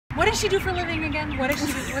What does she do for a living again? What does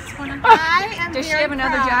she do? What's going on? I am Does she very have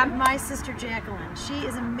another proud job? of my sister Jacqueline. She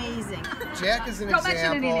is amazing. Jack is an Don't mention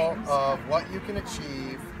any example names. of what you can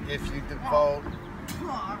achieve if you devote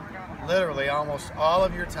literally almost all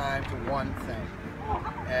of your time to one thing.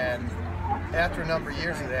 And after a number of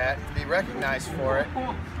years of that, to be recognized for it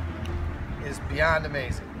is beyond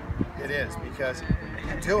amazing. It is, because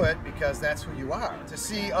you do it because that's who you are. To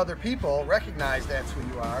see other people recognize that's who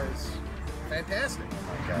you are is fantastic.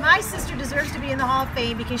 My sister deserves to be in the Hall of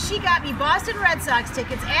Fame because she got me Boston Red Sox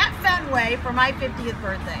tickets at Fenway for my 50th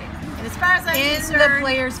birthday. And as far as I'm In concerned, the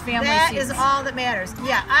players' family that seats. is all that matters.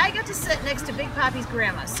 Yeah, I got to sit next to Big Poppy's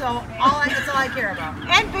grandma, so that's all I care about.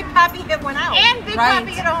 And Big Poppy hit one out. And Big Right.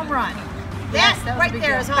 Poppy hit a home run. Yes, that That was a right big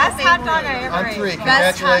there deal. is Hall Best of Fame. hot dog I worthy. ever On ate. three,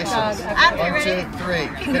 Best hot congratulations. dog I'm ever One, ate. two,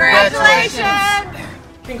 three. Congratulations!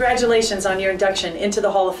 Congratulations on your induction into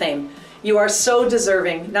the Hall of Fame. You are so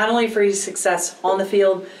deserving, not only for your success on the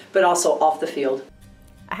field, but also off the field.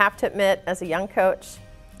 I have to admit, as a young coach,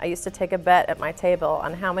 I used to take a bet at my table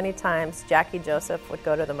on how many times Jacquie Joseph would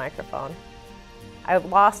go to the microphone. I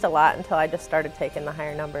lost a lot until I just started taking the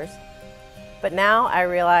higher numbers. But now I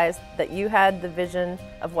realize that you had the vision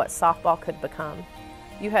of what softball could become.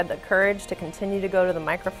 You had the courage to continue to go to the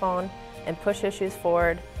microphone and push issues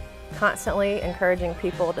forward, constantly encouraging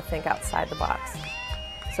people to think outside the box.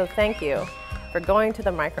 So thank you for going to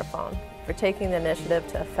the microphone, for taking the initiative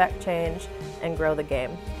to affect change and grow the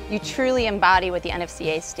game. You truly embody what the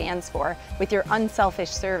NFCA stands for with your unselfish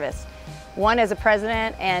service. One as a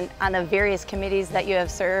president and on the various committees that you have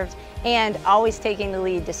served, and always taking the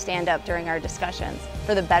lead to stand up during our discussions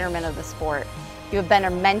for the betterment of the sport. You have been a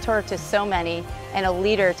mentor to so many and a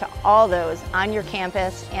leader to all those on your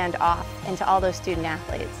campus and off, and to all those student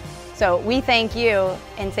athletes. So we thank you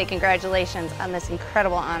and say congratulations on this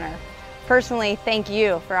incredible honor. Personally, thank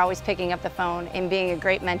you for always picking up the phone and being a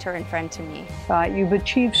great mentor and friend to me. You've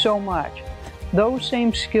achieved so much. Those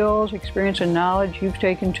same skills, experience, and knowledge you've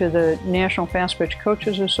taken to the National Fast Pitch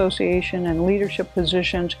Coaches Association and leadership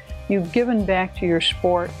positions. You've given back to your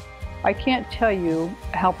sport. I can't tell you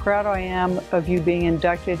how proud I am of you being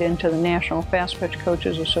inducted into the National Fast Pitch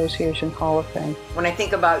Coaches Association Hall of Fame. When I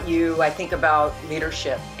think about you, I think about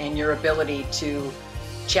leadership and your ability to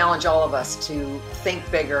challenge all of us to think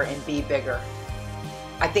bigger and be bigger.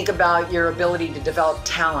 I think about your ability to develop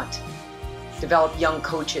talent, develop young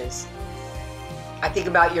coaches. I think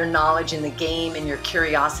about your knowledge in the game and your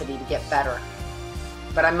curiosity to get better.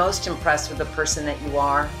 But I'm most impressed with the person that you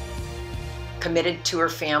are, committed to her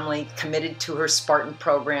family, committed to her Spartan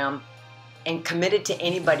program, and committed to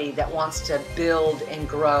anybody that wants to build and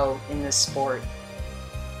grow in this sport.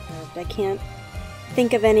 I can't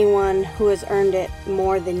think of anyone who has earned it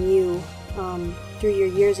more than you through your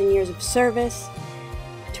years and years of service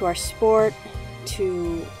to our sport,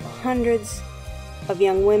 to hundreds of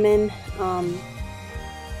young women.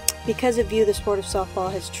 Because of you, the sport of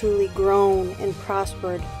softball has truly grown and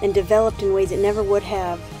prospered and developed in ways it never would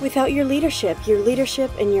have without your leadership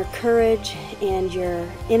and your courage and your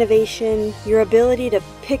innovation, your ability to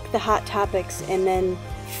pick the hot topics and then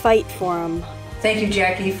fight for them. Thank you,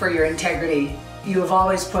 Jacquie, for your integrity. You have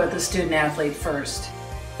always put the student athlete first.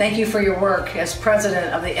 Thank you for your work as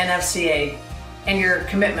president of the NFCA and your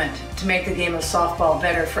commitment to make the game of softball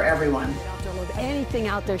better for everyone. Anything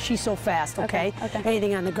out there, she's so fast, okay?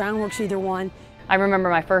 Anything on the ground works, either one. I remember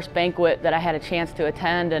my first banquet that I had a chance to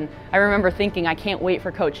attend, and I remember thinking, I can't wait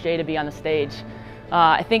for Coach Jay to be on the stage.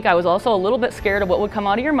 I think I was also a little bit scared of what would come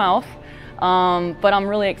out of your mouth, but I'm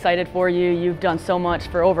really excited for you. You've done so much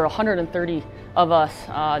for over 130 of us.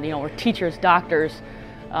 We're teachers, doctors,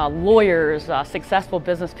 lawyers, successful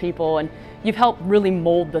business people, and you've helped really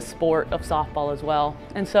mold the sport of softball as well.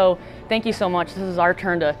 And so thank you so much. This is our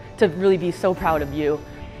turn to really be so proud of you.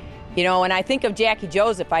 You know, when I think of Jacquie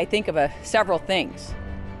Joseph, I think of several things.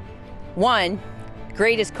 One,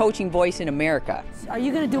 greatest coaching voice in America. Are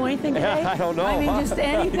you going to do anything today? I don't know. I mean, just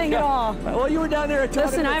anything at all. Well, you were down there talking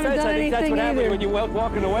Listen, to I the haven't fence. done I think that's anything what happened either. when you went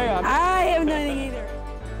walking away. I haven't done anything either.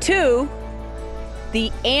 Two,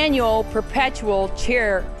 the annual perpetual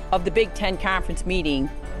chair of the Big Ten Conference meeting,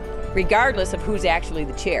 regardless of who's actually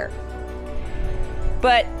the chair.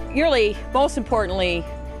 But really, most importantly,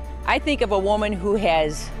 I think of a woman who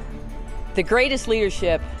has the greatest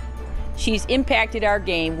leadership. She's impacted our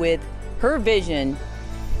game with her vision,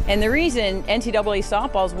 and the reason NCAA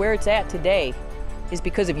softball is where it's at today is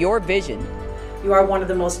because of your vision. You are one of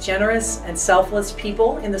the most generous and selfless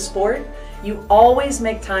people in the sport. You always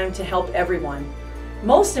make time to help everyone.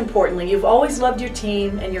 Most importantly, you've always loved your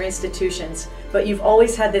team and your institutions, but you've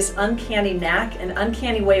always had this uncanny knack and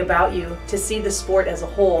uncanny way about you to see the sport as a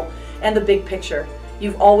whole and the big picture.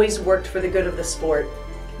 You've always worked for the good of the sport.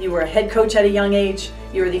 You were a head coach at a young age,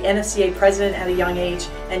 you were the NFCA president at a young age,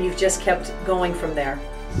 and you've just kept going from there.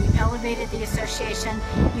 You elevated the association,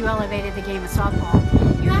 you elevated the game of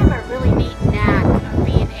softball. You have a really neat knack of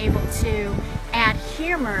being able to add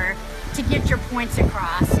humor to get your points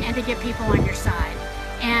across and to get people on your side.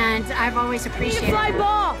 And I've always appreciated fly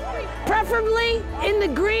ball, preferably in the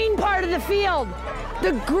green part of the field.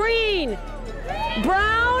 The green,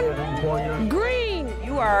 brown, green.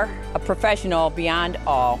 You are a professional beyond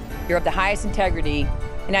all. You're of the highest integrity.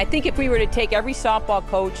 And I think if we were to take every softball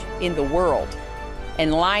coach in the world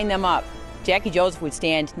and line them up, Jacquie Joseph would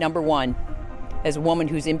stand #1 as a woman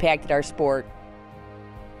who's impacted our sport.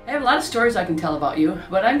 I have a lot of stories I can tell about you,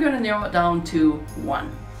 but I'm going to narrow it down to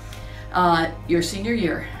one. Your senior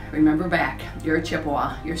year, remember back, you're a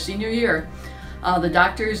Chippewa. Your senior year, the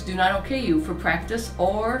doctors do not okay you for practice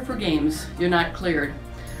or for games. You're not cleared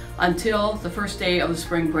until the first day of the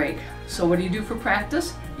spring break. So what do you do for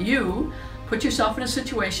practice? You put yourself in a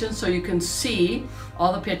situation so you can see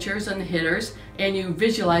all the pitchers and the hitters and you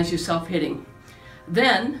visualize yourself hitting.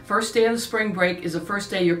 Then, first day of the spring break is the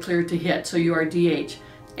first day you're cleared to hit, so you are DH.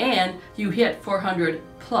 And you hit 400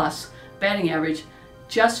 plus batting average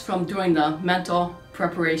just from doing the mental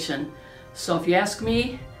preparation. So if you ask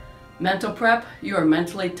me, mental prep, you are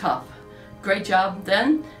mentally tough. Great job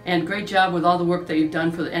then, and great job with all the work that you've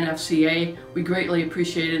done for the NFCA. We greatly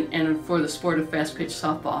appreciate it, and for the sport of fast pitch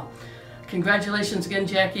softball. Congratulations again,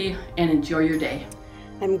 Jacquie, and enjoy your day.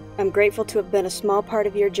 I'm grateful to have been a small part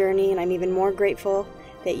of your journey, and I'm even more grateful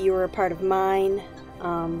that you were a part of mine.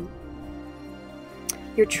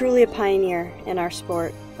 You're truly a pioneer in our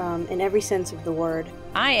sport, in every sense of the word.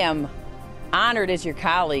 I am honored as your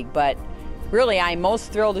colleague, but really I'm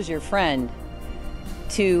most thrilled as your friend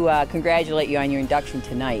to congratulate you on your induction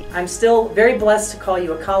tonight. I'm still very blessed to call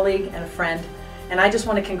you a colleague and a friend, and I just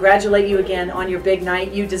want to congratulate you again on your big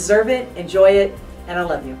night. You deserve it, enjoy it, and I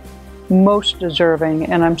love you. Most deserving,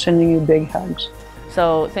 and I'm sending you big hugs.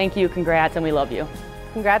 So thank you, congrats, and we love you.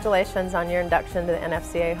 Congratulations on your induction to the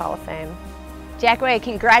NFCA Hall of Fame. Jacquie,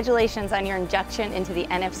 congratulations on your induction into the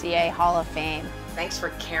NFCA Hall of Fame. Thanks for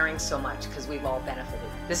caring so much, because we've all benefited.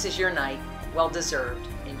 This is your night, well deserved.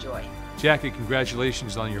 Enjoy. Jacquie,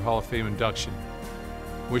 congratulations on your Hall of Fame induction.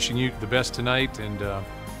 Wishing you the best tonight, and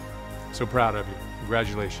so proud of you.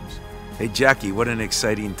 Congratulations. Hey Jacquie, what an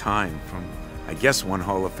exciting time from, I guess, one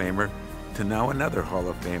Hall of Famer to now another Hall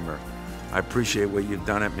of Famer. I appreciate what you've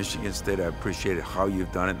done at Michigan State. I appreciate how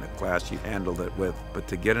you've done it in the class you've handled it with. But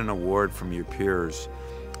to get an award from your peers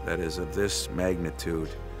that is of this magnitude,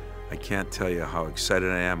 I can't tell you how excited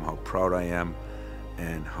I am, how proud I am,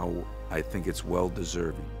 and how I think it's well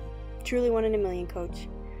deserving. Truly one in a million, Coach.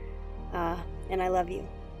 And I love you.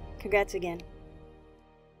 Congrats again.